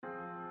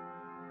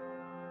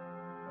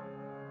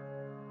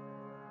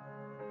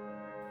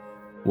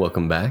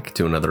Welcome back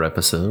to another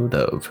episode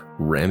of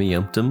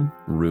Rameumptom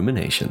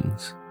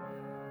Ruminations.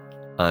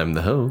 I'm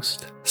the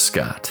host,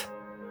 Scott.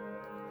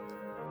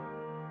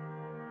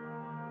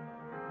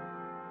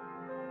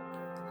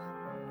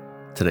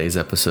 Today's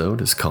episode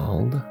is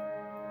called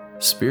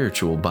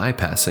Spiritual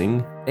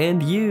Bypassing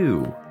and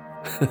You.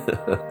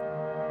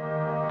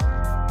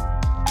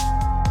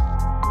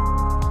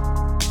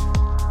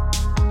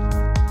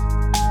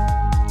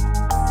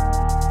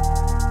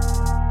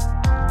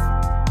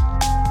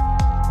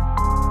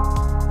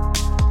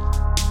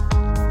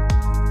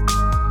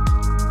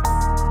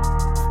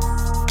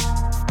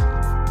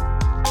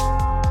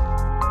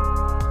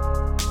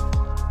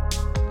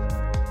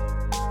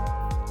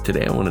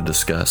 Today I want to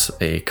discuss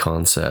a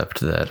concept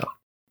that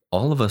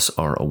all of us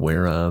are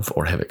aware of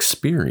or have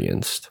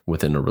experienced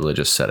within a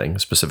religious setting,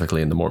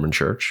 specifically in the Mormon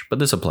church, but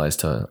this applies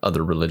to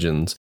other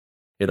religions.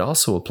 It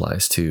also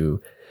applies to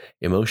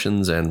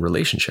emotions and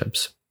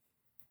relationships,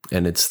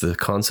 and it's the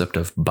concept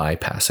of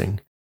bypassing.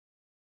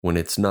 When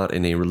it's not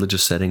in a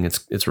religious setting,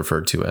 it's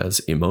referred to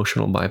as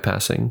emotional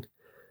bypassing.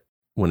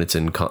 When it's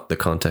in the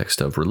context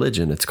of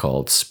religion, it's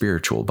called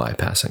spiritual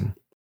bypassing.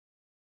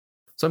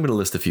 So I'm going to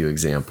list a few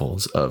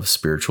examples of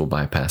spiritual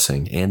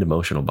bypassing and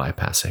emotional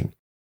bypassing,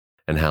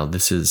 and how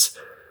this is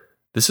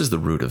the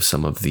root of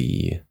some of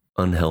the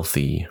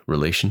unhealthy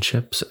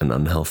relationships and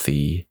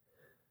unhealthy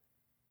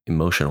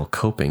emotional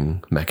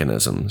coping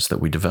mechanisms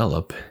that we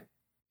develop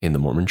in the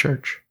Mormon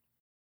church.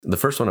 The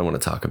first one I want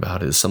to talk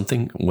about is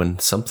when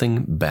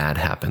something bad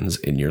happens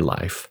in your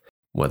life,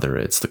 whether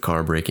it's the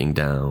car breaking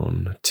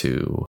down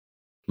to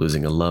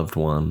losing a loved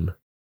one.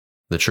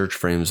 The church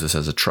frames this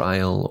as a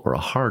trial or a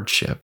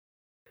hardship.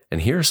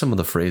 And here are some of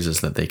the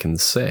phrases that they can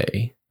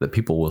say, that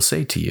people will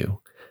say to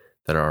you,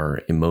 that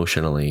are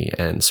emotionally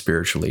and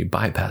spiritually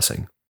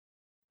bypassing.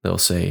 They'll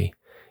say,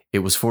 "It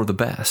was for the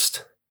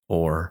best,"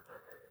 or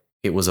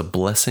 "It was a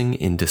blessing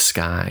in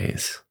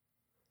disguise,"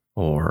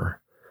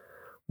 or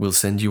 "We'll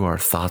send you our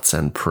thoughts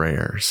and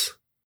prayers,"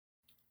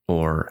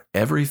 or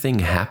 "Everything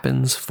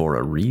happens for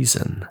a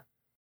reason."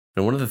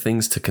 And one of the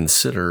things to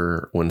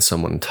consider when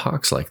someone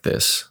talks like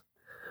this,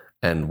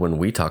 and when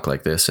we talk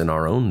like this in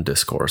our own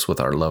discourse with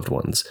our loved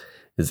ones,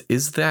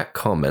 is that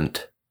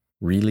comment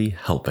really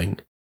helping?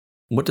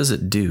 What does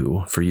it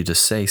do for you to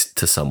say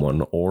to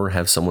someone or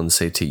have someone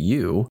say to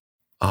you,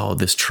 "Oh,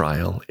 this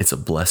trial, it's a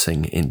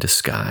blessing in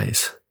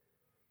disguise"?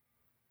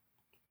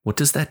 What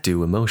does that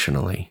do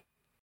emotionally?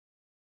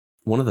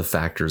 One of the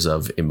factors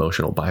of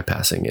emotional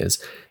bypassing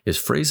is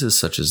phrases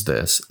such as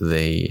this.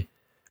 They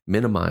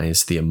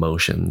minimize the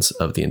emotions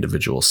of the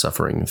individual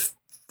suffering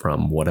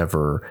from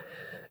whatever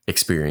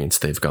experience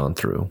they've gone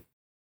through.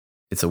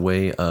 It's a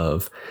way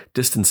of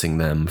distancing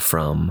them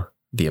from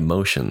the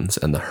emotions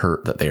and the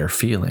hurt that they are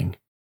feeling.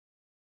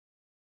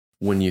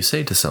 When you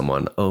say to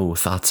someone, "Oh,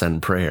 thoughts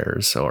and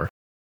prayers," or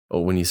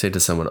when you say to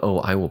someone, "Oh,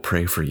 I will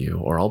pray for you,"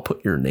 or "I'll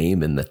put your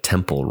name in the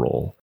temple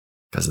roll,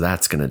 because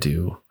that's going to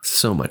do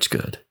so much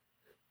good."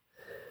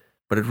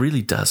 But it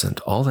really doesn't.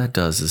 All that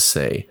does is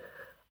say,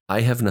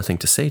 "I have nothing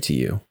to say to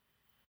you,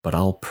 but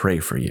I'll pray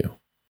for you."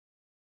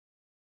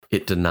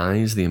 It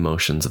denies the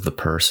emotions of the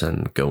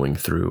person going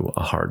through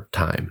a hard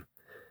time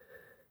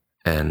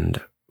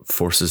and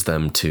forces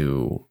them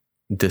to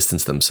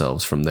distance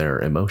themselves from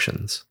their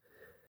emotions.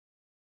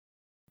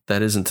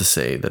 That isn't to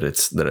say that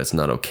it's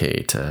not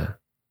okay to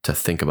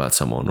think about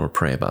someone or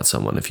pray about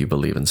someone if you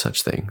believe in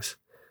such things.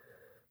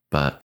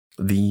 But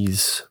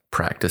these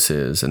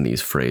practices and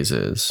these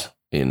phrases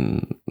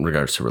in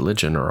regards to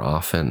religion are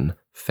often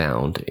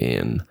found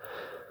in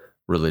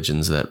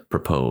religions that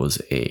propose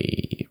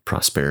a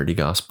prosperity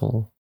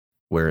gospel,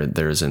 where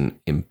there's an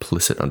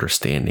implicit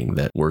understanding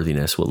that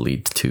worthiness will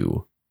lead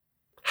to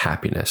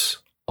happiness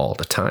all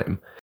the time.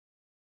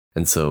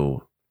 And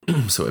so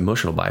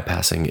emotional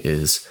bypassing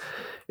is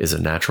a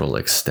natural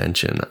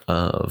extension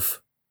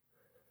of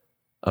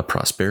a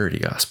prosperity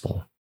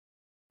gospel,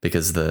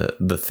 because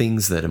the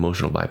things that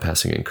emotional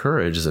bypassing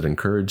encourages,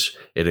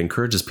 it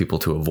encourages people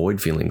to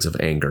avoid feelings of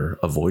anger,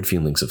 avoid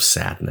feelings of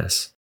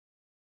sadness.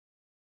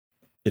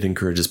 It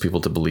encourages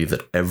people to believe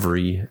that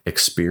every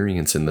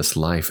experience in this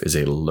life is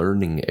a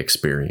learning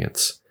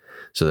experience,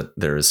 so that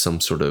there is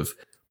some sort of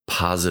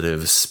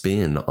positive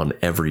spin on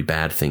every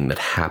bad thing that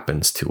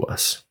happens to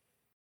us.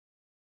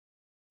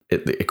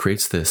 It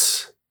creates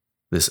this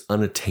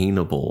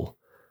unattainable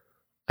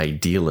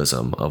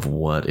idealism of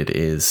what it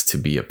is to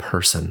be a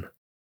person.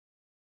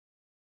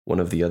 One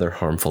of the other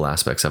harmful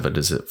aspects of it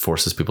is it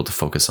forces people to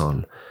focus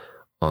on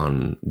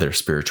their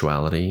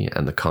spirituality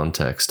and the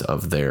context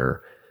of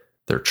their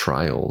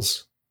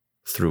trials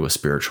through a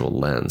spiritual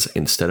lens,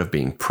 instead of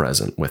being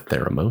present with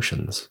their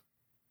emotions.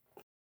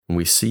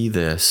 We see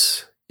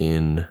this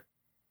in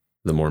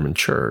the Mormon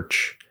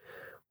church,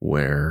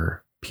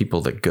 where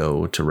people that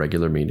go to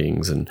regular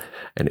meetings and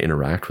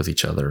interact with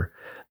each other,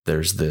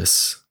 there's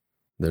this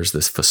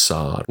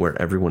facade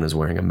where everyone is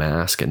wearing a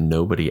mask and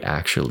nobody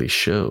actually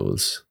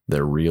shows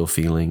their real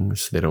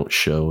feelings. They don't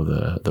show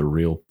the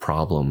real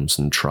problems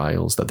and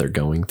trials that they're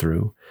going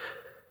through,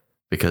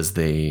 because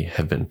they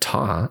have been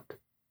taught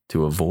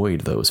to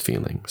avoid those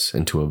feelings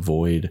and to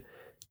avoid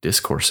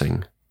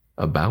discoursing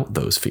about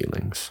those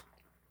feelings.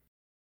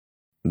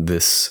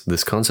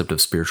 This concept of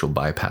spiritual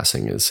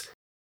bypassing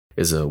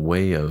is a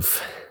way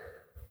of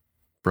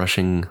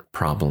brushing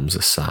problems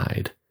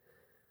aside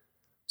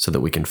so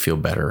that we can feel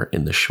better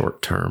in the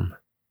short term.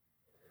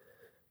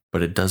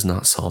 But it does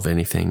not solve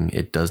anything.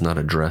 It does not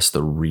address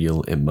the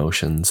real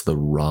emotions, the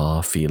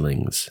raw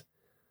feelings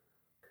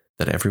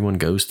that everyone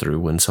goes through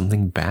when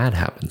something bad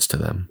happens to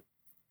them.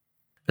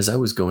 As I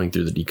was going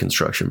through the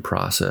deconstruction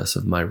process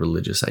of my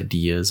religious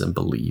ideas and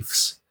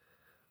beliefs,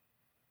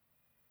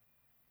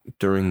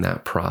 during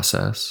that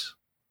process,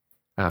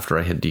 after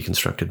I had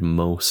deconstructed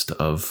most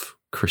of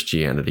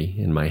Christianity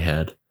in my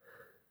head,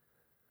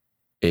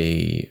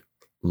 a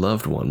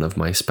loved one of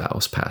my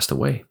spouse passed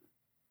away.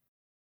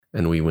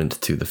 And we went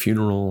to the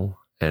funeral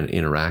and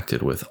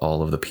interacted with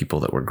all of the people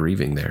that were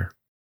grieving there.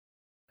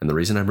 And the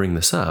reason I bring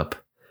this up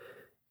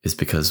is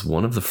because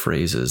one of the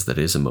phrases that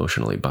is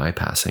emotionally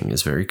bypassing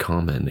is very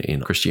common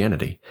in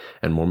Christianity,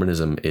 and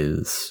Mormonism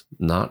is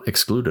not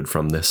excluded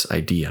from this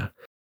idea.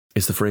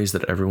 It's the phrase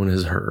that everyone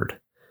has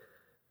heard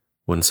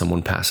when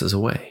someone passes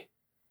away.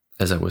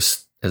 As I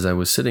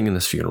was sitting in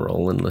this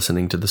funeral and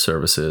listening to the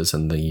services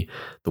and the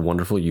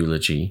wonderful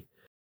eulogy,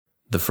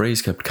 the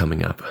phrase kept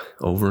coming up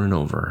over and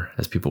over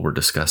as people were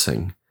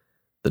discussing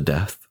the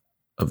death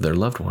of their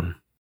loved one.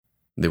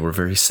 They were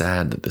very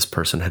sad that this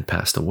person had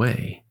passed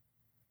away.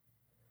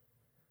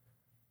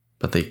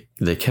 But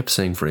they kept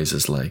saying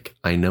phrases like,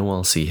 "I know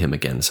I'll see him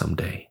again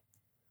someday,"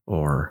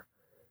 or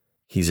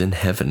 "He's in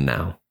heaven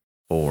now,"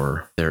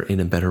 or "They're in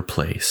a better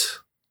place,"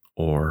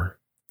 or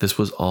 "This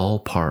was all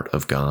part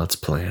of God's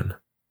plan."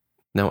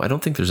 Now, I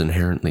don't think there's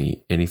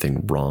inherently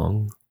anything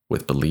wrong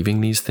with believing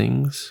these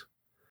things,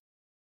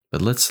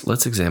 but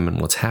let's examine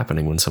what's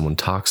happening when someone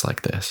talks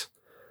like this.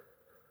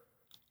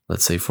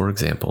 Let's say, for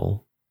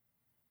example,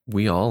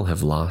 we all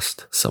have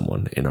lost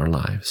someone in our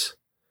lives.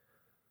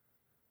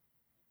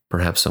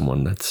 Perhaps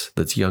someone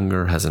that's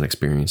younger hasn't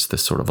experienced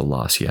this sort of a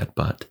loss yet,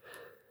 but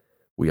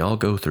we all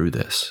go through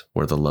this,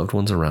 where the loved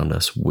ones around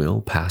us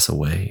will pass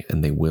away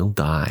and they will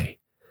die.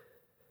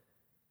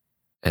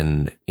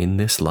 And in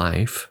this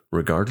life,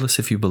 regardless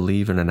if you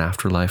believe in an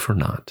afterlife or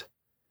not,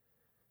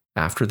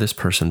 after this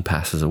person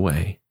passes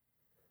away,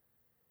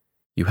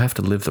 you have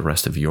to live the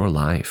rest of your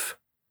life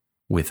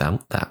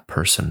without that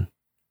person.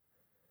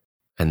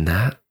 And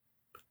that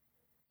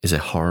is a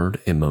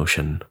hard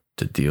emotion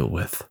to deal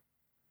with.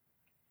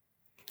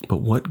 But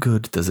what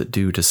good does it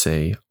do to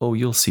say, "Oh,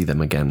 you'll see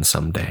them again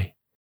someday"?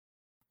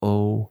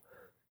 "Oh,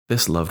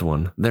 this loved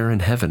one, they're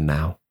in heaven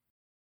now."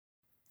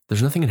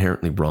 There's nothing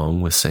inherently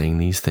wrong with saying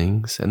these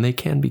things, and they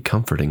can be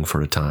comforting for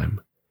a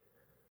time.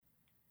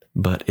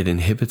 But it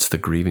inhibits the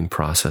grieving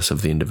process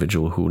of the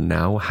individual who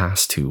now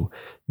has to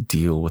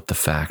deal with the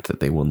fact that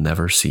they will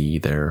never see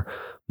their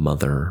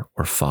mother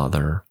or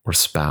father or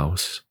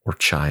spouse or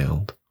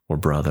child or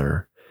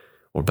brother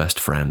or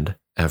best friend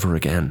ever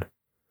again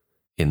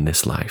in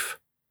this life.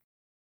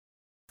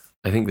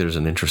 I think there's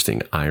an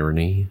interesting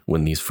irony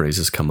when these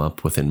phrases come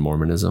up within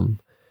Mormonism,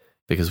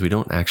 because we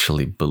don't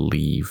actually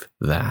believe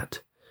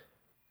that.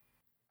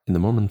 In the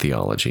Mormon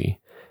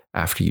theology,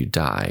 after you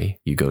die,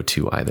 you go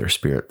to either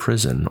spirit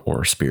prison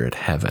or spirit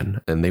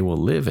heaven, and they will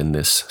live in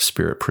this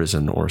spirit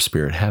prison or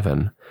spirit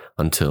heaven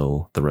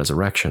until the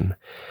resurrection,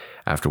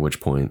 after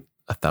which point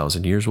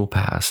 1,000 years will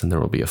pass and there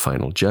will be a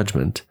final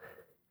judgment,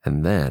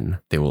 and then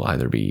they will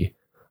either be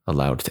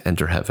allowed to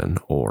enter heaven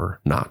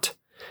or not.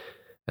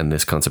 And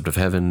this concept of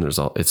heaven,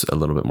 it's a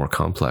little bit more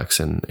complex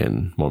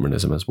in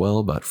Mormonism as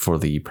well, but for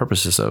the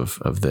purposes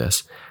of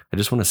this, I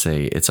just want to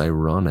say it's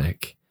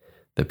ironic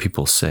that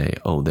people say,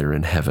 "Oh, they're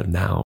in heaven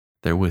now,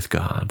 they're with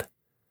God."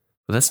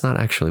 But that's not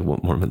actually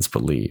what Mormons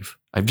believe.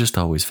 I've just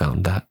always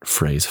found that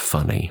phrase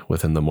funny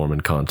within the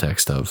Mormon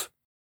context of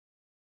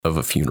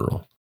a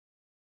funeral.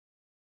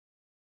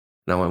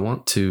 Now, I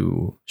want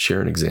to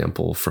share an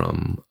example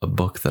from a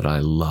book that I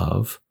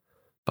love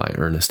by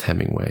Ernest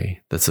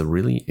Hemingway that's a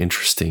really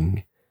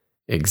interesting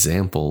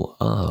example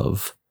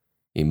of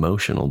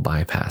emotional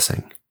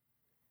bypassing.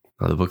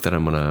 Now, the book that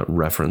I'm going to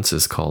reference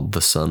is called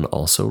The Sun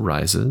Also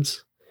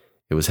Rises.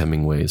 It was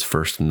Hemingway's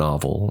first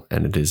novel,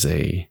 and it is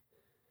a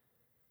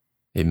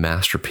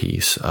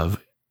masterpiece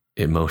of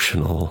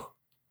emotional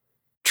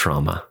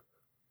trauma.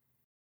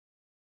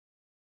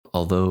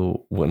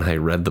 Although when I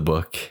read the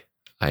book,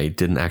 I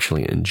didn't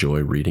actually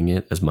enjoy reading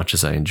it as much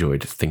as I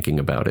enjoyed thinking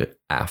about it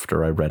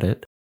after I read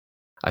it.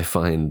 I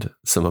find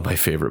some of my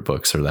favorite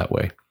books are that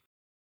way,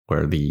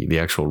 where the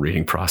actual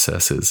reading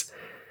process is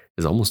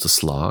almost a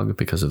slog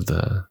because of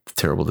the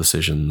terrible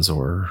decisions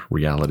or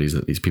realities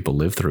that these people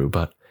live through.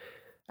 But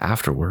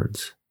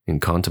afterwards, in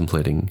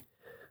contemplating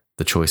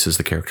the choices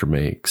the character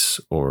makes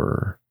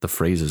or the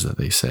phrases that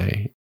they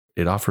say,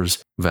 it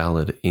offers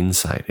valid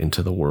insight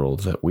into the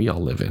world that we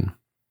all live in.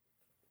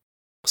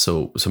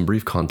 So some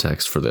brief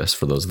context for this,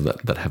 for those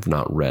that have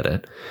not read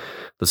it.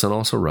 The Sun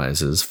Also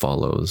Rises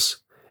follows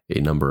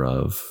a number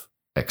of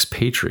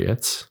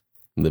expatriates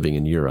living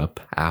in Europe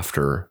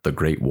after the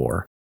Great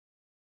War.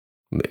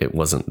 It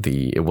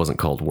wasn't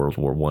called World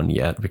War I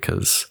yet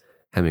because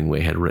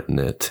Hemingway had written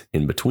it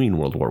in between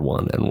World War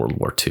I and World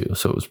War II.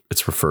 So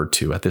it's referred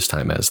to at this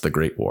time as the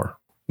Great War.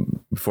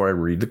 Before I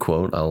read the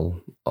quote,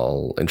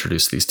 I'll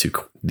introduce these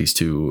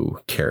two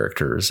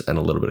characters and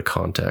a little bit of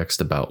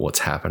context about what's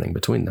happening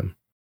between them.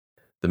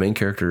 The main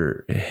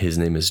character, his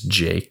name is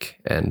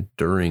Jake, and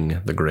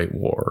during the Great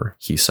War,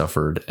 he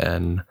suffered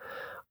an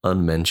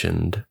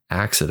unmentioned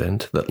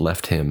accident that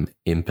left him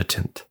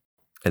impotent.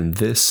 And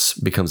this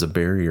becomes a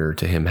barrier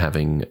to him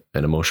having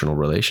an emotional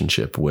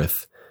relationship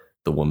with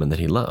the woman that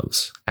he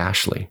loves,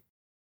 Ashley.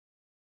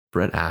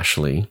 Brett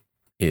Ashley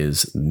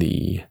is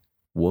the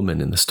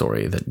woman in the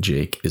story that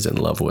Jake is in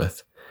love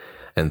with.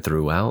 And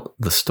throughout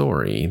the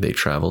story, they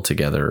travel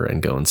together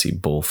and go and see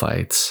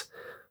bullfights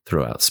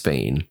throughout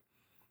Spain.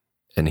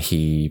 And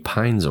he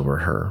pines over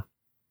her.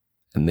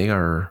 And they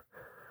are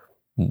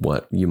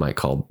what you might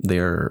call, they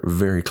are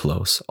very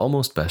close,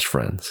 almost best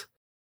friends.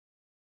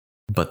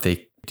 But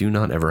they do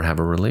not ever have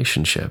a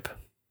relationship,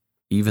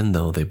 even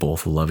though they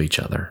both love each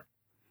other.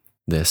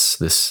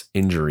 This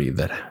injury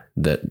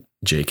that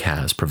Jake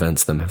has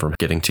prevents them from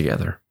getting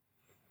together.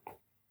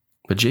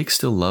 But Jake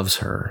still loves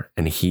her,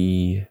 and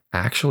he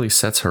actually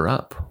sets her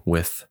up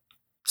with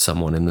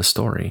someone in the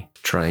story,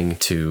 trying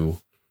to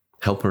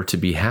help her to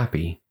be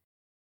happy.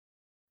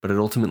 But it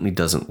ultimately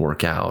doesn't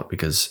work out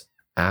because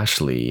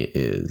Ashley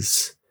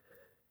is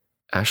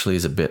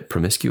a bit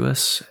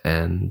promiscuous,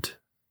 and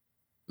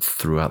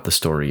throughout the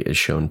story is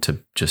shown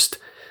to just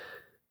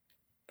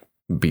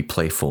be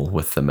playful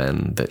with the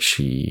men that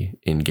she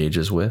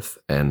engages with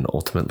and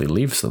ultimately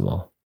leaves them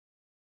all.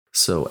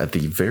 So at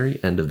the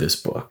very end of this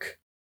book,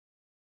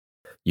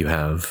 you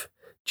have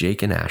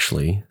Jake and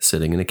Ashley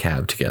sitting in a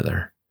cab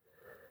together,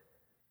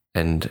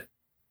 and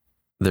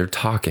they're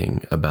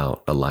talking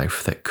about a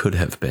life that could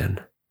have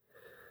been.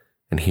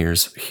 And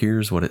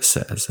here's what it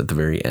says at the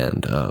very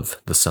end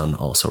of The Sun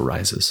Also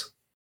Rises.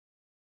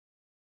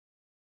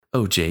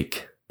 "Oh,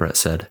 Jake," Brett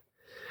said,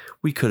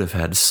 "we could have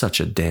had such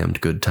a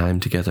damned good time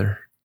together."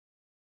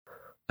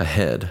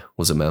 Ahead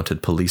was a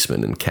mounted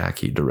policeman in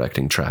khaki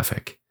directing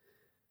traffic.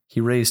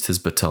 He raised his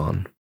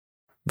baton.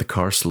 The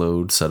car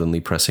slowed, suddenly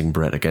pressing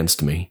Brett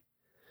against me.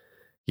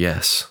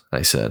 "Yes,"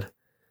 I said.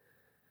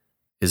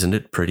 "Isn't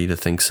it pretty to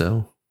think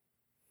so?"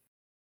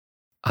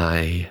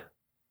 I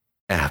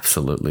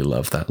absolutely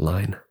love that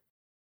line.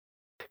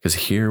 Because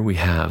here we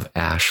have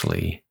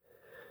Ashley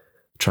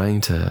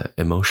trying to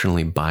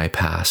emotionally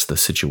bypass the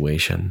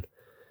situation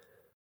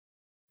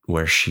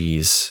where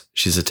she's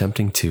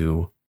attempting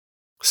to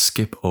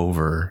skip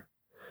over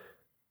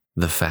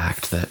the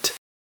fact that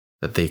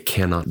they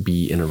cannot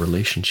be in a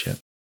relationship,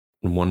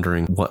 and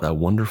wondering what a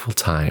wonderful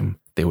time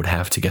they would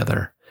have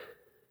together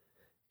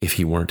if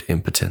he weren't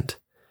impotent.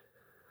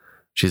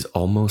 She's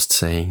almost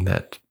saying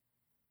that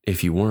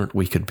if you weren't,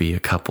 we could be a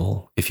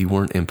couple. If you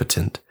weren't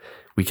impotent,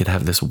 we could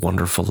have this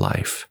wonderful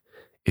life.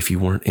 If you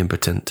weren't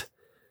impotent,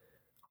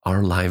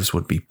 our lives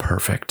would be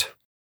perfect.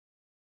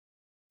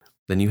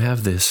 Then you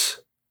have this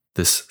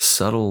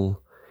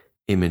subtle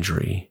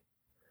imagery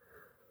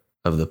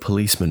of the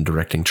policeman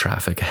directing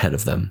traffic ahead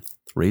of them,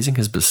 raising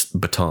his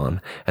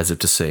baton as if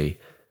to say,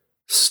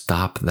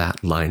 "Stop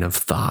that line of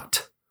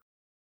thought."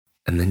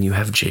 And then you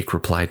have Jake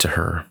reply to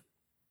her,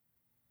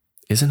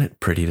 "Isn't it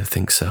pretty to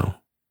think so?"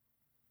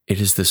 It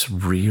is this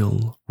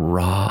real,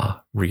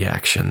 raw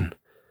reaction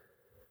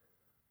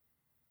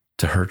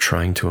to her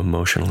trying to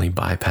emotionally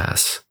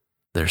bypass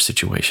their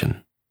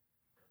situation.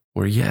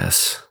 Where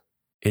yes,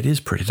 it is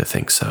pretty to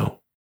think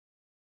so.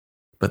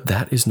 But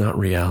that is not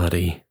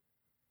reality.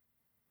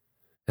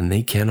 And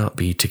they cannot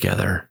be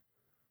together.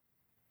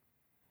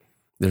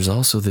 There's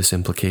also this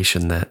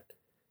implication that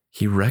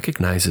he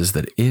recognizes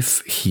that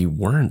if he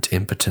weren't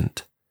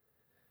impotent,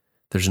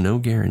 there's no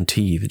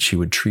guarantee that she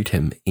would treat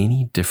him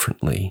any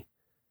differently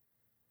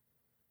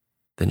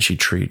than she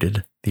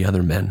treated the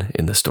other men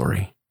in the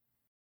story.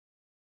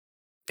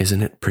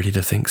 Isn't it pretty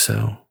to think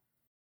so?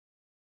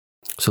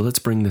 So let's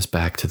bring this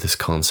back to this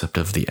concept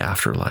of the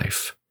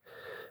afterlife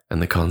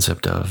and the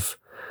concept of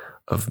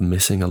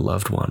missing a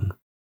loved one.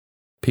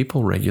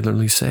 People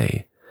regularly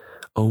say,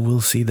 "Oh,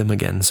 we'll see them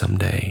again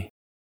someday.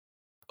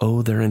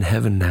 Oh, they're in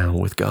heaven now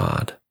with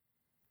God."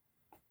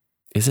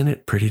 Isn't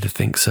it pretty to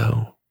think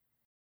so?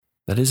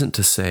 That isn't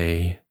to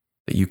say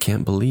that you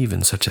can't believe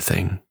in such a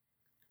thing.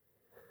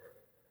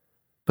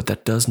 But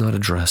that does not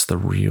address the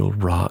real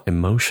raw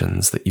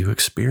emotions that you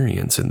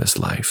experience in this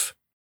life.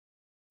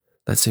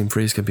 That same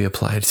phrase can be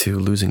applied to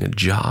losing a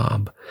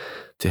job,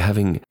 to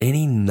having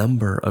any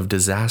number of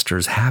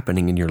disasters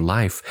happening in your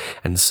life,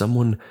 and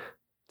someone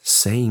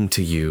saying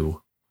to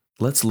you,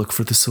 "Let's look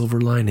for the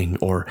silver lining,"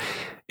 or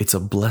 "It's a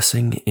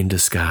blessing in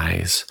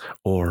disguise,"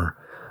 or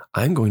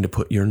 "I'm going to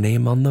put your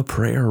name on the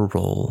prayer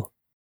roll,"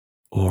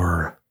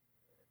 or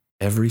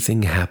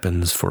 "Everything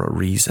happens for a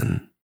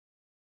reason."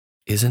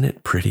 Isn't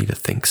it pretty to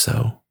think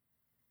so?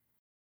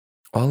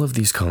 All of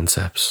these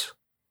concepts,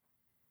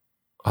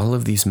 all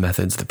of these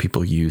methods that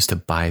people use to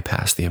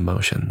bypass the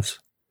emotions,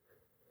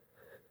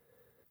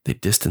 they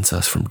distance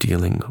us from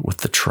dealing with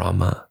the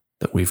trauma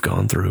that we've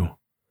gone through.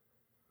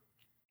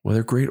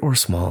 whether great or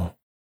small.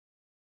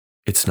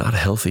 It's not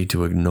healthy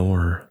to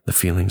ignore the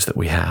feelings that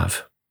we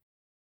have.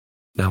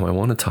 Now, I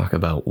want to talk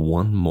about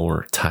one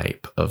more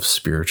type of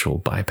spiritual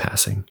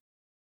bypassing.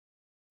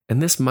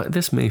 And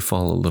this may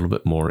fall a little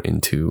bit more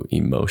into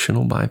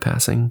emotional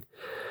bypassing,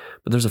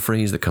 but there's a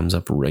phrase that comes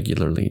up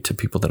regularly to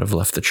people that have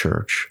left the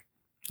church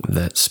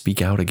that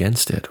speak out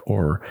against it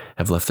or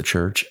have left the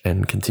church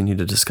and continue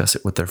to discuss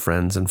it with their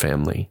friends and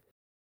family.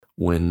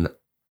 When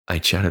I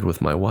chatted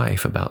with my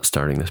wife about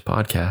starting this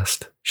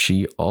podcast,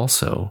 she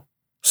also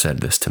said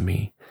this to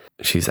me.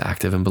 She's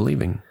active and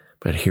believing,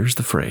 but here's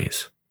the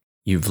phrase: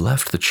 you've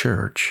left the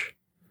church,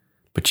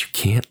 but you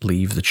can't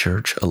leave the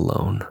church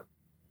alone.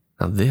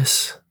 Now,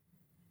 this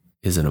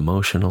is an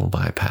emotional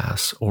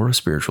bypass or a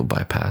spiritual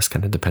bypass,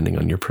 kind of depending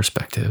on your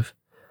perspective.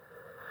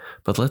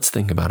 But let's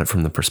think about it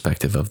from the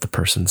perspective of the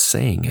person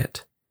saying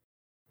it.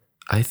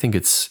 I think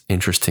it's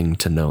interesting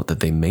to note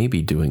that they may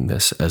be doing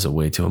this as a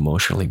way to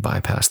emotionally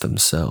bypass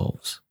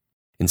themselves.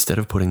 Instead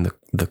of putting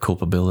the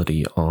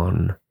culpability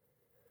on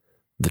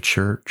the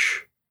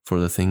church for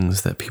the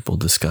things that people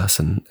discuss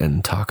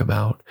and talk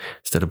about,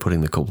 instead of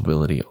putting the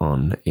culpability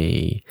on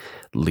a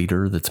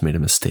leader that's made a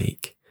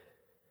mistake,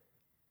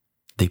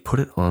 they put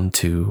it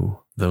onto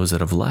those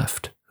that have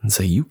left and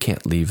say, you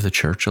can't leave the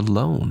church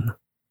alone,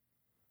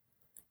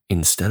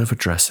 instead of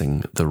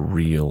addressing the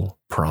real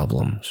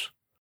problems.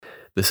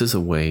 This is a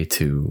way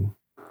to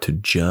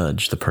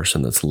judge the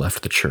person that's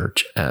left the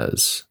church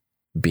as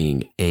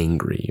being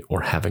angry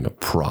or having a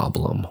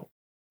problem.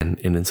 And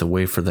it's a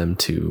way for them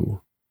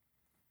to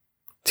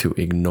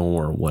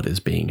ignore what is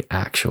being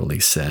actually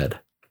said.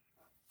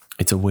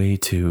 It's a way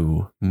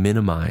to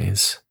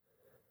minimize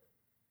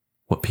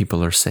what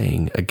people are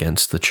saying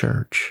against the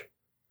church.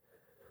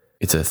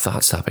 It's a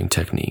thought-stopping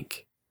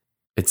technique.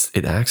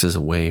 It acts as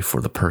a way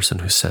for the person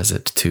who says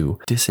it to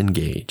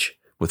disengage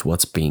with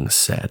what's being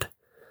said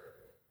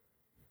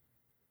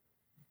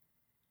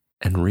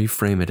and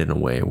reframe it in a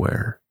way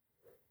where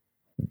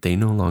they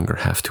no longer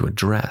have to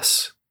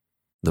address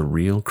the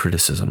real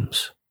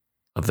criticisms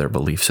of their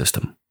belief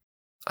system.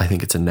 I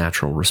think it's a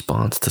natural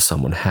response to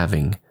someone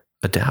having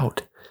a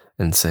doubt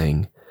and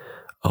saying,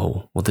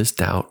 oh, well, this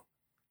doubt,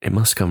 it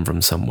must come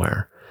from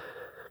somewhere,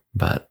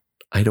 but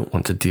I don't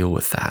want to deal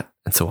with that.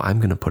 And so I'm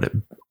going to put it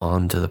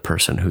onto the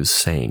person who's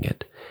saying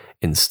it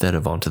instead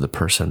of onto the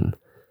person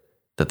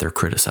that they're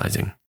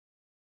criticizing.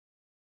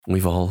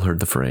 We've all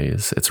heard the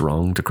phrase, it's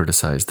wrong to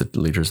criticize the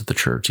leaders of the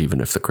church, even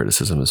if the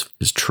criticism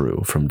is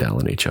true, from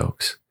Dallin H.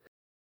 Oaks.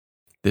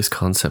 This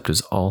concept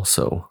is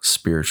also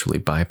spiritually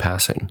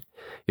bypassing.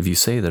 If you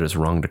say that it's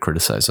wrong to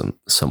criticize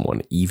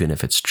someone, even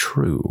if it's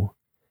true,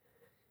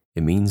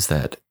 it means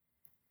that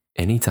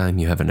anytime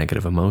you have a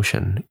negative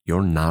emotion,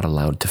 you're not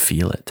allowed to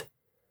feel it.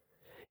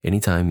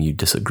 Anytime you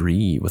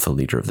disagree with a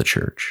leader of the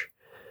church,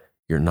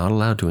 you're not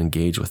allowed to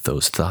engage with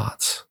those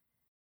thoughts.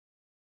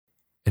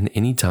 And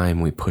anytime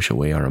we push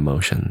away our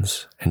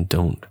emotions and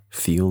don't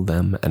feel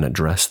them and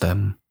address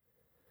them,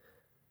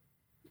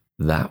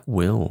 that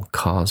will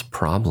cause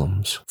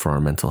problems for our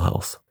mental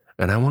health.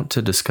 And I want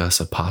to discuss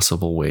a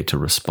possible way to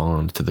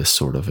respond to this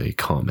sort of a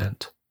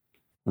comment,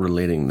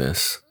 relating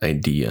this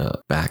idea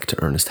back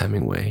to Ernest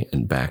Hemingway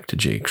and back to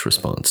Jake's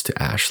response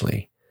to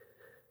Ashley.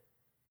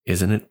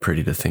 Isn't it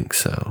pretty to think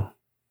so?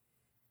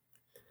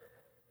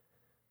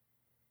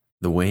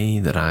 The way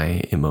that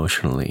I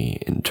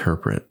emotionally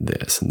interpret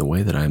this and the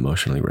way that I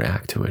emotionally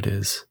react to it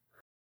is,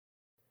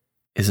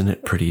 isn't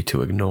it pretty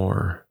to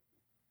ignore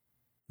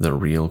the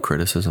real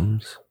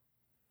criticisms?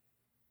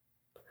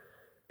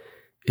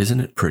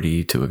 Isn't it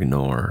pretty to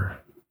ignore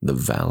the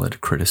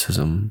valid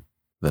criticism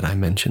that I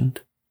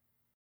mentioned?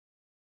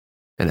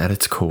 And at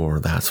its core,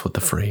 that's what the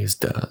phrase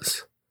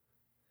does.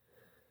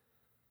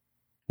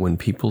 When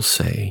people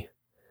say,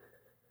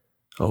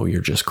 oh,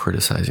 you're just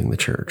criticizing the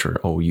church, or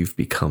oh, you've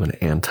become an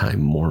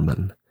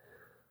anti-Mormon,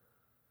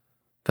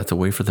 that's a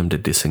way for them to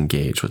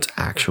disengage what's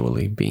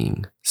actually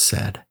being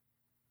said.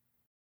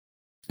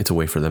 It's a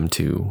way for them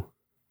to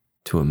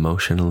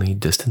emotionally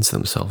distance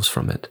themselves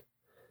from it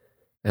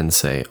and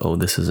say, oh,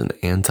 this is an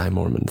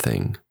anti-Mormon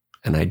thing,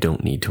 and I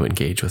don't need to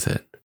engage with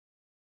it.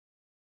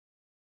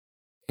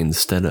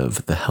 Instead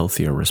of the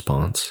healthier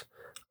response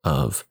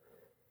of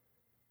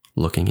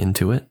looking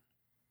into it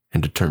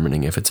and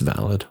determining if it's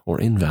valid or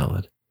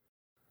invalid.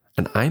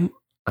 And I'm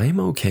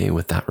okay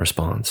with that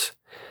response.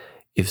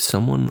 If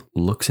someone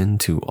looks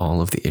into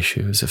all of the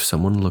issues, if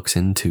someone looks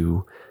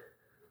into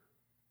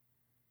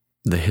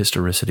the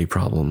historicity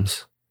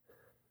problems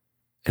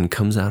and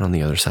comes out on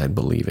the other side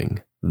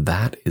believing,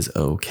 that is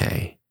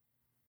okay.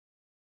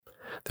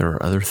 There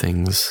are other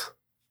things,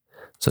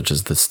 such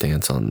as the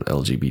stance on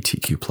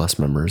LGBTQ plus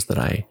members, that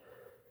I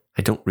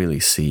don't really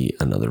see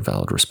another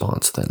valid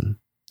response than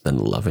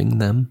loving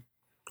them.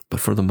 But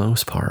for the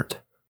most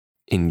part,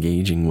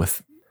 engaging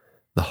with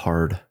the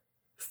hard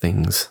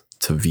things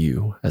to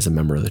view as a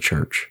member of the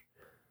church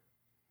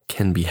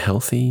can be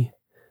healthy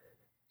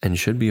and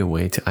should be a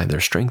way to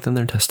either strengthen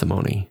their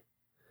testimony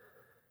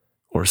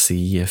or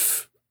see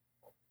if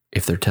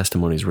their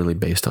testimony is really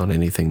based on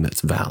anything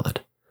that's valid.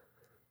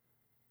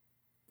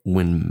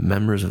 when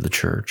members of the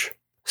church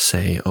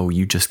say, oh,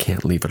 you just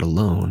can't leave it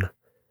alone,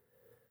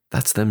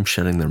 that's them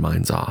shutting their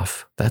minds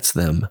off. That's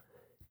them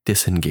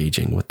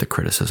disengaging with the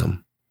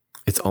criticism.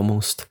 It's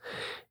almost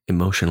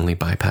emotionally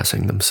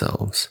bypassing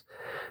themselves.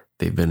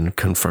 They've been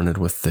confronted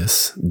with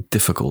this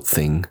difficult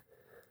thing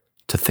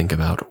to think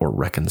about or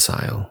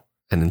reconcile.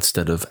 And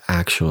instead of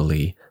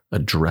actually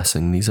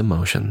addressing these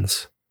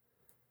emotions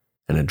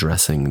and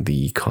addressing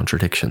the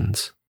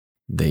contradictions,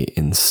 they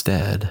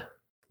instead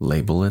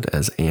label it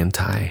as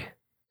anti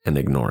and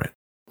ignore it.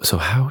 So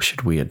how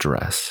should we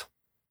address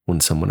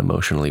when someone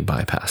emotionally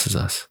bypasses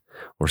us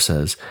or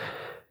says,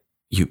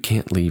 you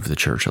can't leave the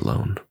church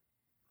alone?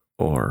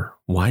 Or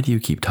why do you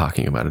keep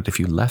talking about it? If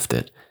you left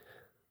it,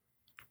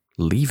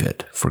 leave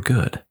it for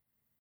good.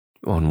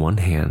 On one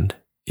hand,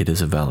 it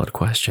is a valid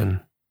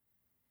question.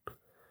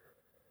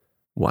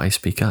 Why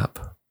speak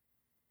up?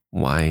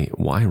 Why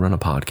run a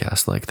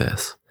podcast like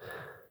this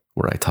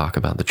where I talk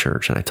about the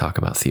church and I talk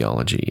about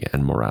theology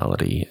and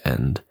morality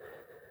and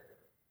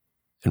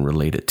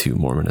relate it to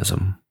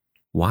Mormonism?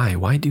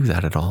 Why do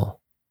that at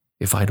all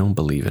if I don't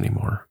believe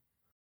anymore?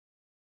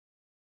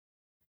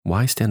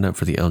 Why stand up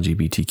for the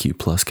LGBTQ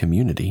plus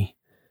community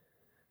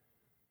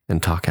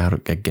and talk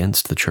out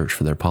against the church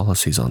for their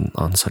policies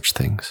on such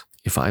things?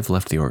 If I've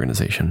left the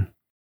organization,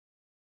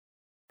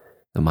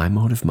 then my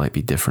motive might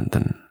be different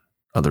than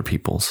other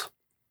people's,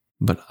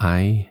 but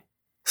I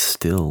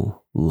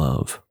still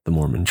love the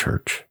Mormon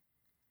church.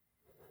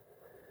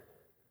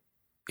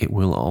 It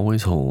will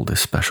always hold a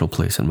special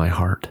place in my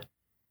heart.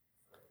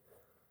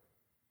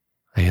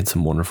 I had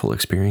some wonderful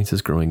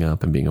experiences growing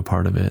up and being a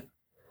part of it.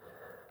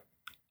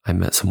 I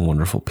met some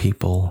wonderful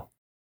people,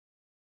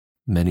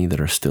 many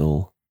that are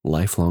still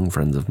lifelong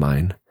friends of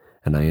mine,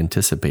 and I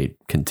anticipate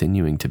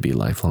continuing to be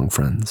lifelong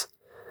friends.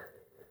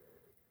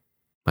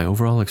 My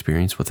overall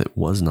experience with it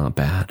was not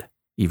bad,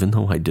 even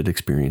though I did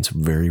experience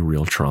very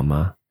real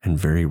trauma and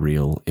very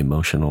real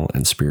emotional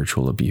and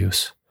spiritual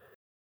abuse.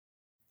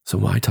 So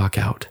why talk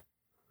out?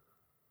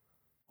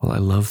 Well, I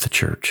love the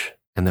church,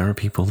 and there are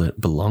people that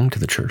belong to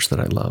the church that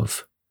I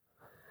love.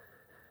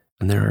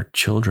 And there are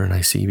children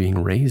I see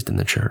being raised in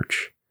the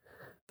church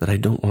that I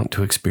don't want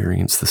to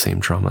experience the same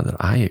trauma that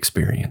I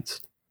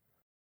experienced.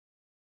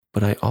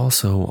 But I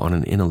also, on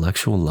an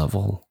intellectual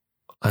level,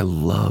 I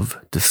love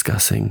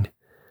discussing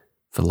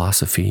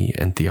philosophy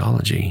and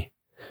theology.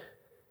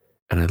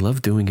 And I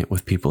love doing it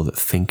with people that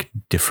think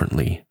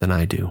differently than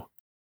I do.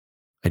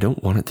 I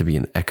don't want it to be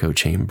an echo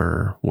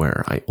chamber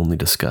where I only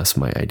discuss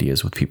my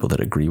ideas with people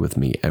that agree with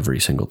me every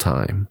single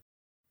time.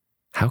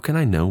 How can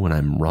I know when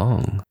I'm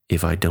wrong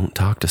if I don't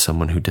talk to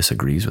someone who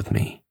disagrees with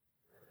me?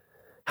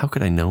 How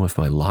could I know if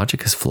my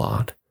logic is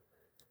flawed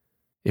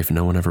if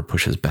no one ever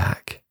pushes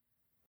back?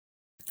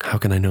 How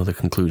can I know the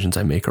conclusions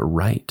I make are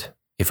right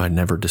if I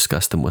never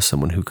discuss them with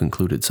someone who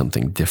concluded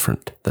something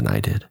different than I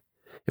did?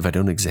 If I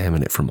don't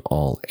examine it from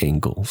all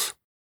angles?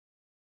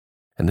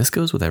 And this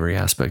goes with every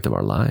aspect of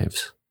our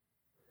lives.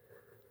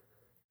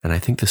 And I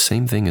think the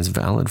same thing is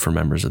valid for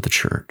members of the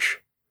church.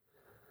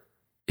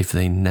 If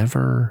they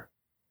never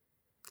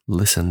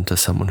listen to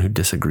someone who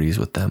disagrees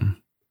with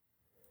them,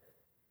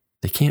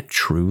 they can't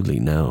truly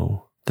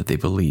know that they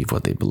believe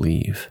what they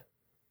believe.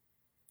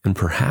 And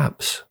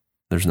perhaps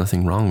there's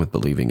nothing wrong with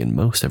believing in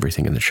most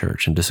everything in the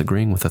church and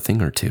disagreeing with a thing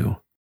or two.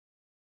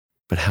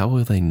 But how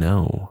will they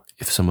know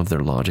if some of their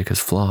logic is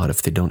flawed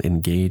if they don't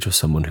engage with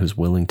someone who's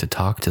willing to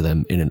talk to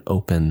them in an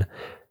open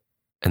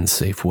and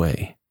safe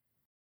way?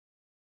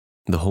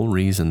 The whole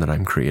reason that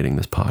I'm creating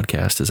this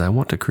podcast is I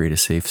want to create a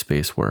safe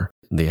space where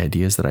the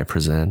ideas that I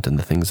present and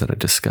the things that I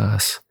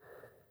discuss,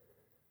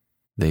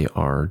 they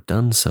are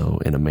done so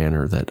in a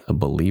manner that a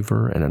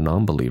believer and a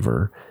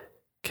non-believer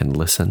can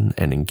listen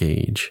and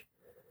engage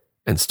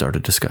and start a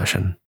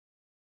discussion.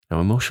 Now,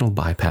 emotional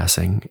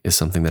bypassing is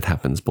something that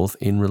happens both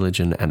in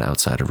religion and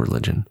outside of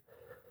religion.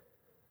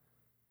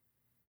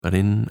 But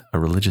in a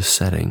religious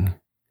setting,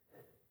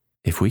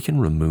 if we can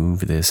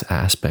remove this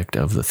aspect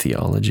of the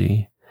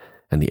theology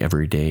and the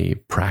everyday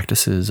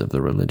practices of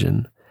the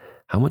religion,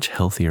 how much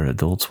healthier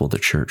adults will the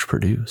church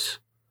produce?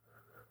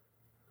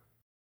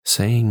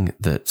 Saying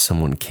that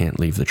someone can't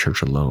leave the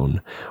church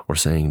alone, or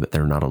saying that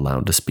they're not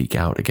allowed to speak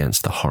out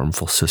against the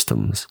harmful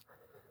systems,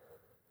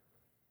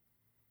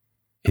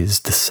 is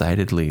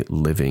decidedly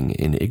living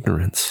in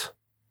ignorance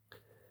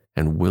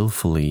and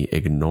willfully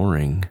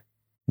ignoring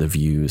the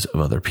views of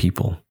other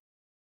people.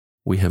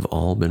 We have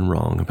all been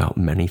wrong about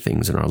many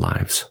things in our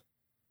lives.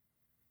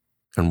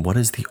 And what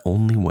is the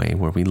only way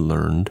where we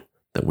learned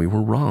that we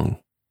were wrong?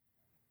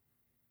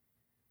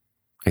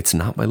 It's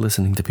not by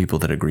listening to people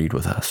that agreed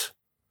with us.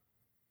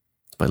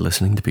 It's by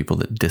listening to people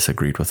that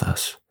disagreed with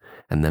us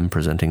and them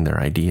presenting their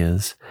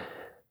ideas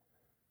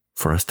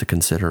for us to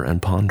consider and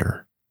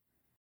ponder.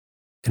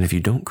 And if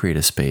you don't create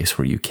a space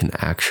where you can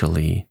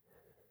actually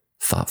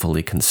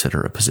thoughtfully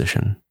consider a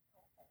position,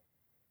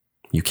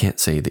 you can't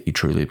say that you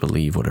truly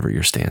believe whatever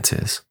your stance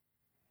is.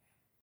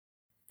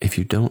 If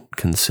you don't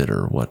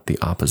consider what the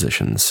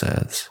opposition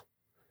says,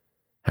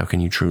 how can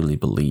you truly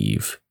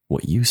believe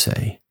what you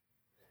say?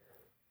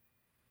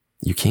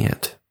 You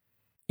can't.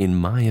 in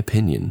my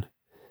opinion,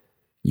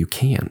 you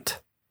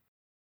can't.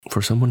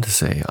 For someone to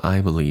say,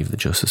 I believe that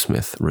Joseph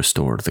Smith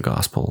restored the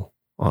gospel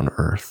on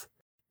earth,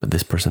 but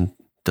this person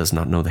does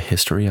not know the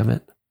history of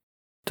it,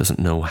 doesn't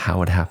know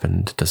how it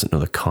happened, doesn't know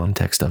the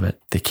context of it,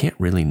 they can't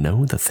really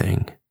know the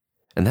thing.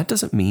 And that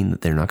doesn't mean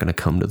that they're not going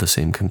to come to the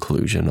same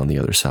conclusion on the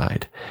other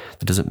side.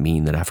 That doesn't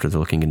mean that after they're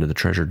looking into the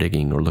treasure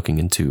digging or looking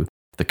into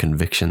the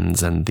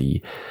convictions and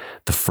the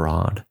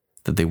fraud,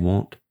 that they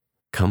won't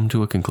come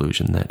to a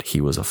conclusion that he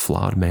was a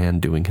flawed man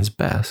doing his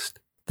best,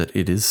 that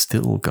it is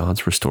still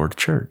God's restored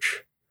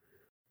church.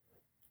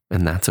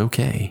 And that's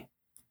okay.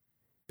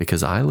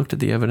 Because I looked at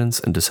the evidence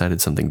and decided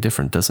something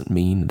different doesn't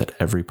mean that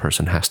every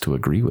person has to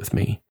agree with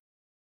me.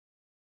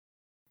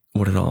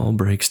 What it all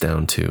breaks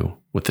down to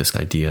with this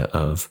idea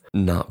of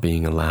not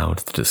being allowed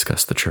to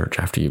discuss the church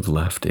after you've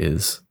left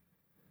is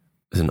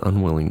an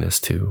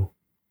unwillingness to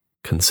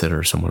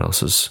consider someone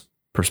else's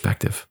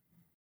perspective.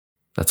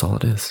 That's all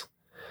it is.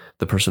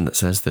 The person that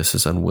says this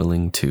is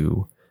unwilling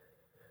to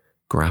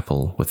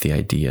grapple with the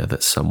idea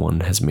that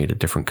someone has made a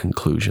different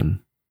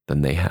conclusion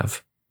than they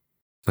have,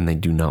 and they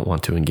do not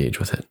want to engage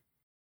with it.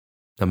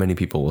 Now, many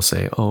people will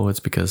say, oh, it's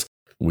because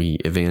we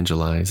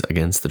evangelize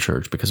against the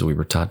church because we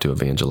were taught to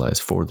evangelize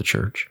for the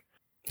church.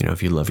 You know,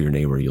 if you love your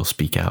neighbor, you'll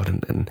speak out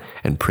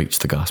and preach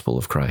the gospel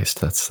of Christ.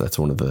 That's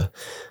one of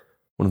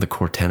the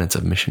core tenets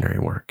of missionary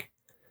work.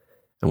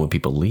 And when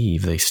people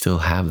leave, they still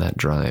have that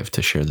drive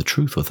to share the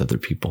truth with other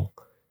people.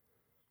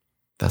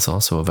 That's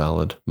also a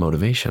valid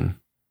motivation.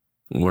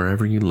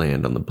 Wherever you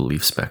land on the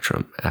belief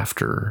spectrum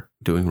after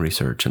doing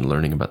research and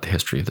learning about the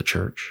history of the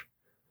church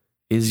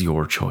is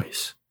your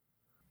choice.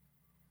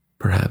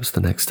 Perhaps the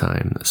next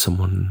time that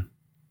someone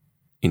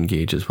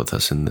engages with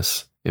us in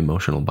this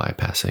emotional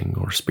bypassing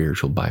or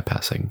spiritual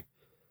bypassing,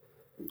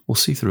 we'll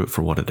see through it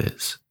for what it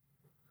is.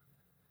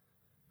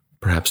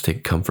 Perhaps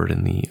take comfort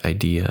in the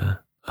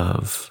idea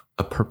of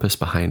a purpose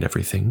behind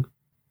everything,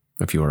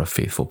 if you are a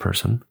faithful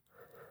person.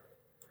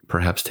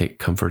 Perhaps take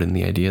comfort in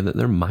the idea that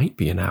there might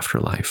be an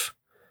afterlife,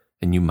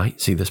 and you might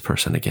see this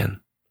person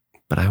again.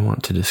 But I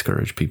want to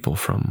discourage people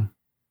from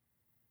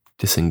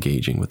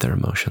disengaging with their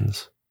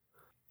emotions.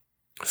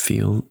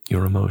 Feel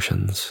your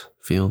emotions.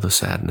 Feel the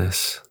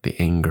sadness, the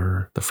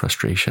anger, the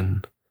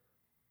frustration.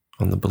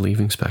 On the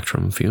believing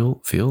spectrum,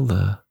 feel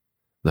the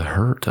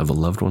hurt of a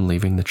loved one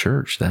leaving the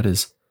church. That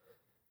is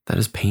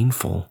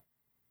painful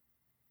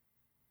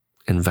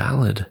and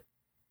valid.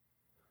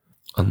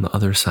 On the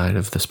other side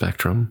of the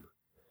spectrum,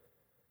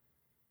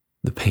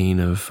 the pain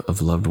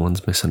of loved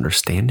ones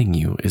misunderstanding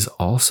you is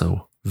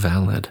also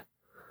valid.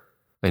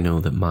 I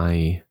know that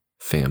my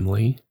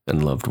family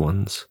and loved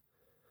ones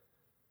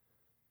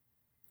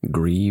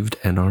grieved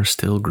and are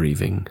still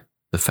grieving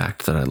the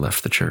fact that I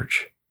left the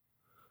church.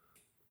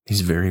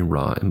 These very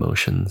raw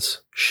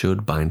emotions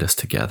should bind us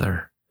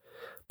together,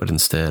 but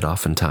instead,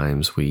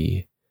 oftentimes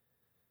we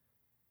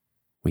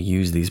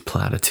use these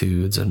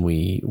platitudes and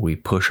we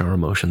push our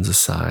emotions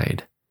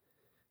aside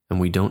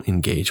and we don't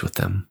engage with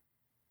them.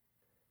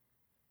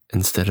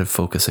 Instead of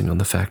focusing on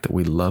the fact that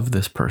we love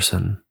this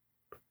person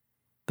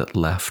that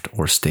left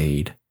or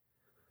stayed,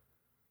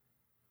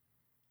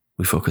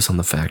 we focus on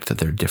the fact that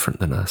they're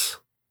different than us.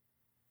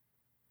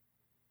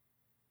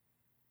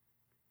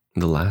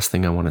 The last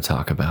thing I want to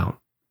talk about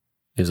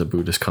is a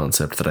Buddhist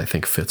concept that I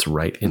think fits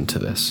right into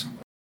this.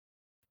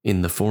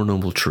 In the Four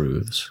Noble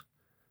Truths,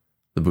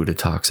 the Buddha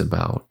talks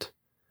about,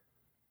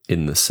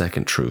 in the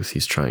second truth,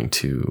 he's trying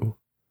to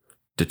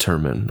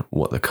determine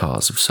what the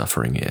cause of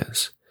suffering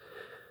is.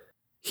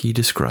 He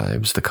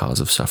describes the cause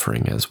of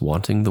suffering as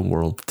wanting the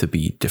world to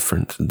be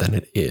different than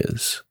it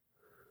is.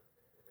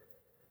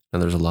 Now,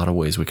 there's a lot of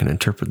ways we can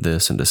interpret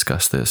this and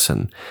discuss this,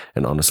 and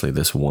honestly,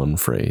 this one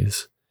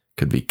phrase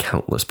could be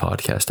countless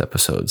podcast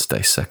episodes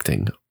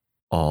dissecting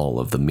all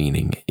of the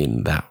meaning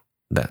in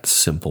that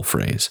simple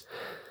phrase.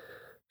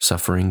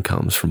 Suffering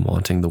comes from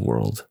wanting the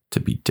world to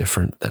be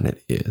different than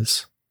it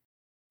is.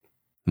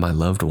 My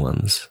loved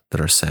ones that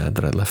are sad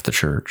that I left the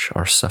church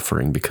are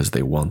suffering because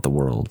they want the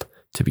world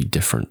to be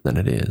different than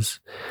it is.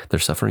 They're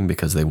suffering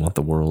because they want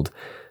the world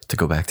to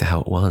go back to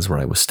how it was, where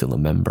I was still a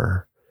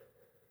member.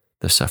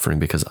 They're suffering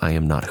because I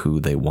am not who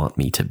they want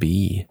me to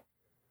be.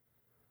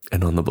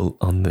 And on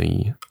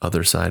the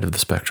other side of the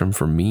spectrum,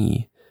 for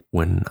me,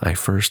 when I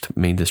first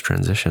made this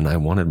transition, I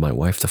wanted my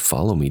wife to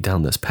follow me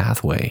down this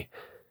pathway,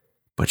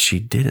 but she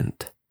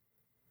didn't.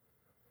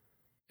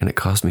 And it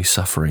caused me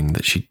suffering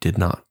that she did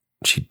not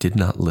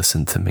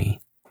listen to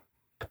me.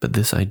 But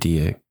this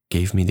idea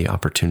gave me the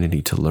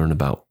opportunity to learn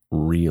about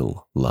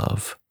real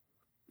love.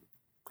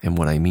 And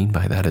what I mean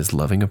by that is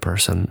loving a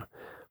person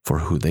for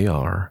who they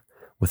are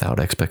without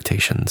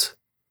expectations.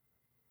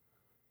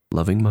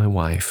 Loving my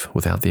wife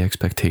without the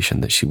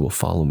expectation that she will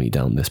follow me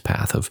down this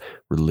path of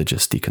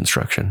religious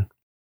deconstruction.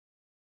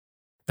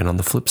 And on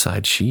the flip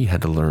side, she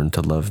had to learn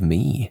to love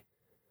me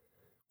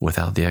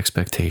without the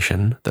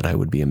expectation that I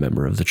would be a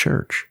member of the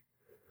church.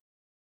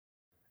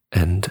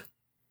 And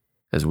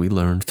as we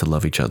learned to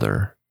love each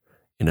other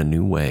in a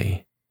new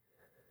way,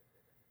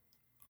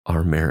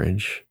 our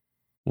marriage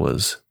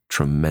was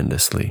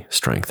tremendously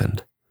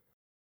strengthened.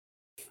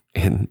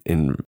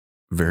 in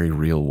very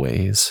real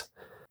ways.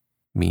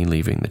 Me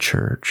leaving the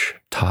church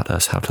taught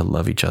us how to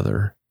love each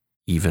other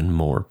even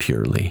more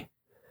purely.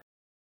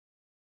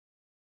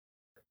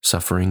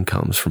 Suffering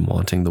comes from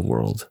wanting the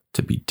world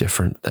to be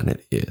different than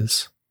it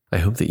is. I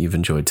hope that you've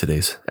enjoyed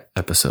today's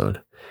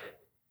episode.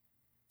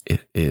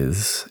 It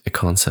is a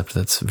concept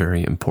that's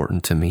very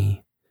important to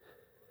me,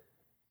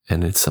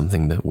 and it's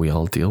something that we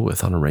all deal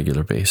with on a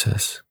regular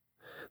basis.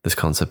 This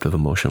concept of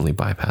emotionally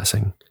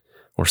bypassing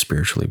or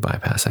spiritually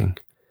bypassing.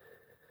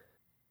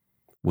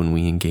 When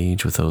we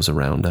engage with those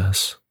around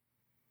us,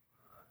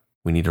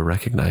 we need to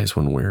recognize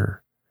when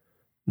we're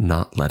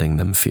not letting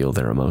them feel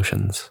their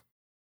emotions.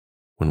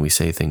 When we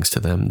say things to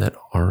them that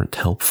aren't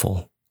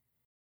helpful.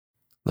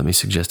 Let me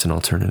suggest an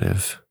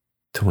alternative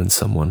to when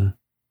someone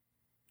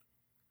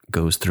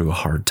goes through a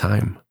hard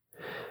time.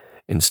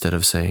 Instead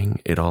of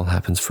saying, it all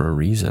happens for a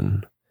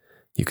reason,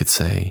 you could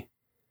say,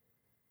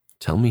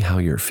 tell me how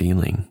you're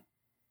feeling.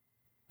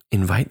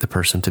 Invite the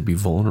person to be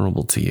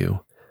vulnerable to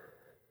you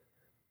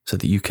so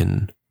that you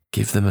can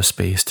give them a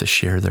space to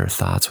share their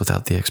thoughts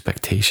without the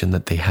expectation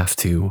that they have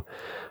to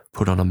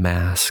put on a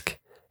mask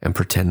and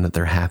pretend that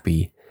they're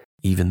happy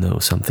even though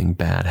something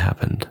bad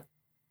happened.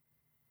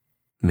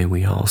 May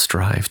we all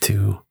strive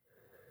to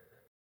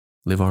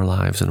live our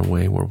lives in a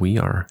way where we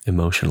are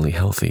emotionally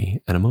healthy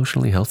and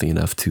emotionally healthy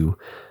enough to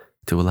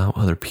allow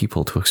other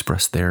people to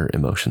express their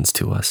emotions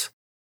to us.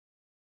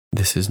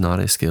 This is not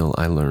a skill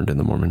I learned in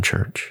the Mormon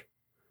church,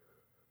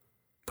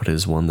 but it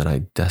is one that I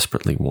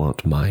desperately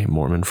want my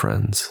Mormon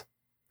friends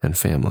and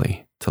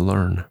family to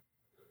learn.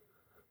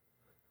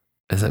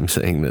 As I'm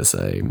saying this,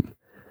 I'm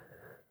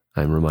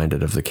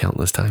reminded of the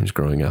countless times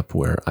growing up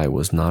where I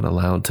was not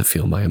allowed to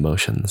feel my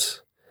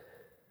emotions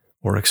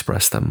or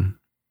express them,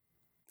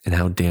 and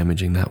how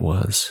damaging that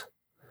was.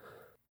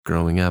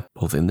 Growing up,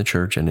 both in the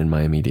church and in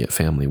my immediate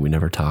family, we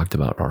never talked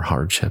about our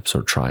hardships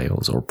or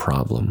trials or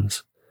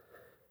problems.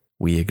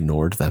 We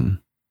ignored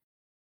them.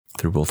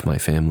 Through both my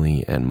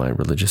family and my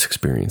religious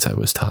experience, I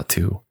was taught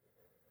to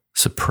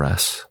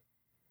suppress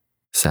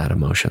sad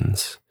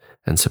emotions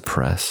and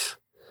suppress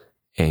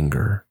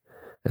anger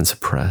and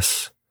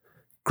suppress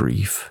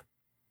grief.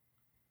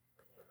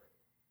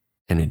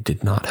 And it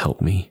did not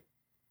help me.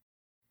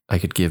 I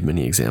could give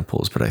many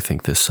examples, but I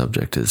think this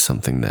subject is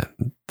something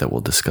that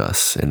we'll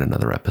discuss in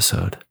another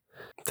episode.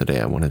 Today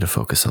I wanted to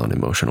focus on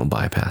emotional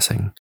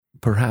bypassing.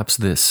 Perhaps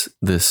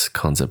this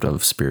concept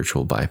of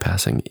spiritual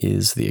bypassing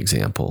is the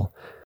example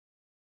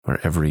where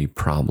every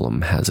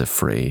problem has a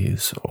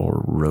phrase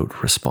or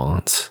rote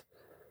response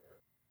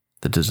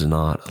that does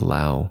not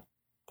allow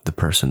the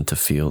person to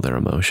feel their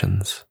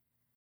emotions.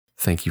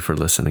 Thank you for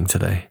listening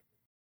today.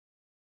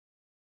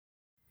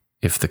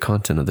 If the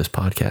content of this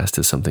podcast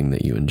is something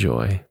that you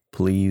enjoy,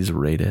 please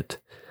rate it.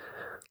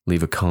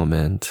 Leave a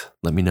comment.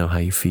 Let me know how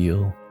you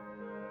feel.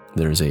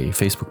 There's a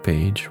Facebook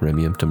page,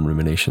 Rameumptom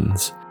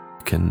Ruminations,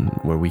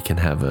 where we can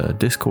have a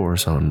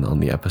discourse on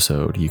the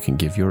episode. You can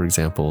give your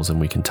examples and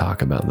we can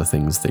talk about the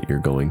things that you're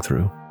going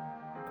through.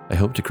 I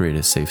hope to create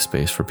a safe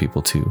space for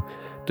people to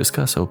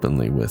discuss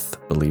openly with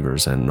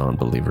believers and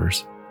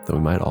non-believers, that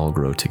we might all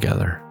grow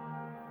together.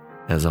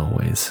 As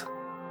always,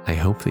 I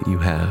hope that you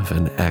have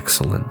an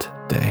excellent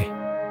day.